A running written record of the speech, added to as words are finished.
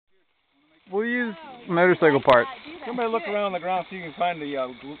motorcycle parts. Somebody look around on the ground so you can find the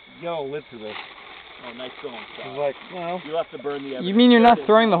yellow lid to this. Oh, nice going, Scott. It's like, well, You'll have to burn the evidence. You mean you're not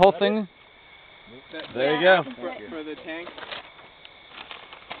throwing the whole thing? There you go. For the tank.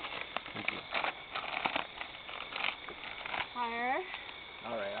 Fire.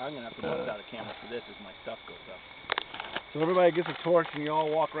 Alright, I'm going to have to bust out a camera for this as my stuff goes up. So everybody gets a torch and you all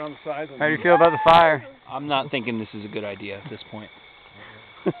walk around the sides. How do you feel about the fire? I'm not thinking this is a good idea at this point.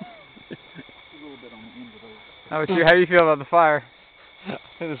 How do you feel about the fire? I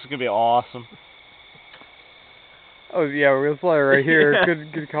think this is going to be awesome. Oh yeah, real slow right here. Yeah.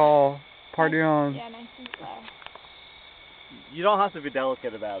 Good call. Party on. Yeah, nice and slow. You don't have to be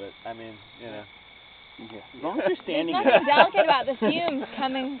delicate about it. I mean, you know. As long as you're standing There's nothing delicate about the fumes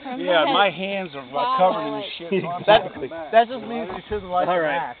coming from yeah, the my hands are covered in shit. Exactly. That just means you shouldn't light the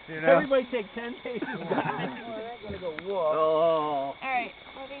match, you know? Everybody take 10 paces back. They're going to go, whoa. Oh. Alright,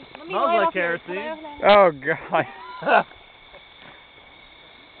 let me Smells light like off yours. kerosene. Oh god.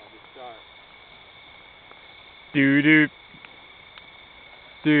 Doo doo.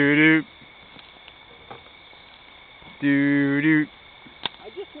 Doo doo. Doo doo. I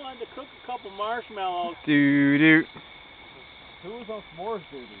just wanted to cook a couple marshmallows. Doo doo. Who was on s'mores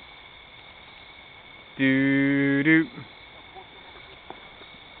duty? Doo doo.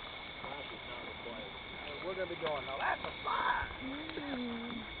 We're going to be going, now that's a fire.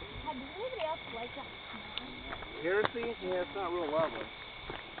 Had anybody else like that? Kerosene? Yeah, it's not real lovely.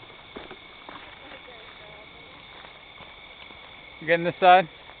 You getting this side?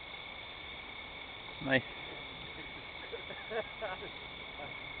 Nice.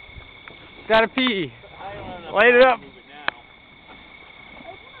 Gotta pee. Light it up.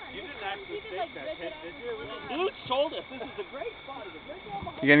 You didn't actually take that hit, did you? Luke told us this is a great spot. It's a great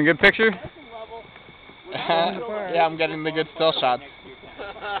level. You getting a good picture? Yeah, I'm getting the good still shots.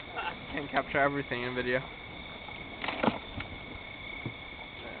 Can't capture everything in video.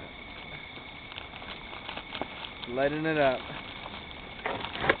 Lighting it up.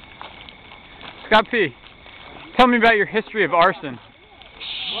 Scott P., tell me about your history of arson.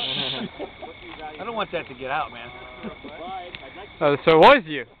 I don't want that to get out, man. Oh, so it was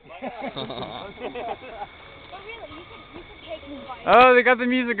you. But really, you could take the bike Oh, they got the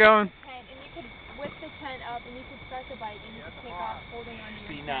music going. tent and you could whip the tent up and you could start the bike and you could take off holding on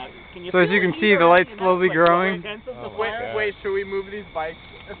to your tent. So as you can see, the light's slowly growing. Wait, should we move these bikes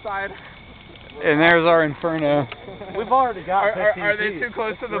aside? And there's our inferno. We've already got Are they too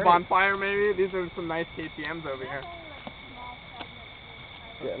close to the bonfire, maybe? These are some nice KTMs over here.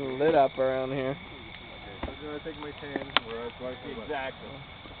 Getting lit up around here. I'm going to take my tan. Exactly.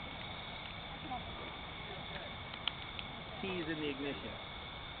 Keys in the ignition.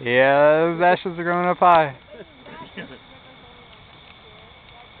 Yeah, those ashes are going up high.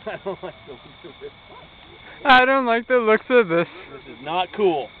 I don't like the look of this. I don't like the looks of this. This is not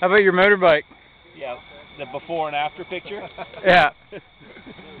cool. How about your motorbike? Yeah, the before and after picture. Yeah.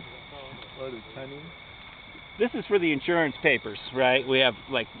 This is for the insurance papers, right? We have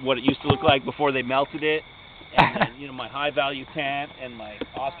like what it used to look like before they melted it, and then, you know, my high value tent and my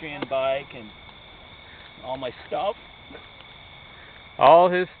Austrian bike and all my stuff. All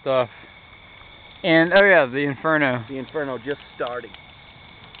his stuff. And oh yeah, the inferno. The inferno just starting.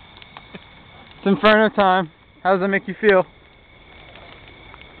 It's inferno time. How does that make you feel?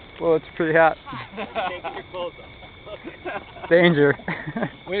 Well, it's pretty hot. Taking your clothes off. Danger.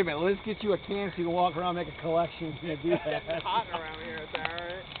 Wait a minute, let's get you a can so you can walk around and make a collection. You do that. It's hot around here, is that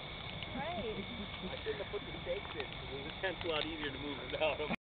alright? Right. I shouldn't have put the stakes in. The tent's a lot easier to move without them.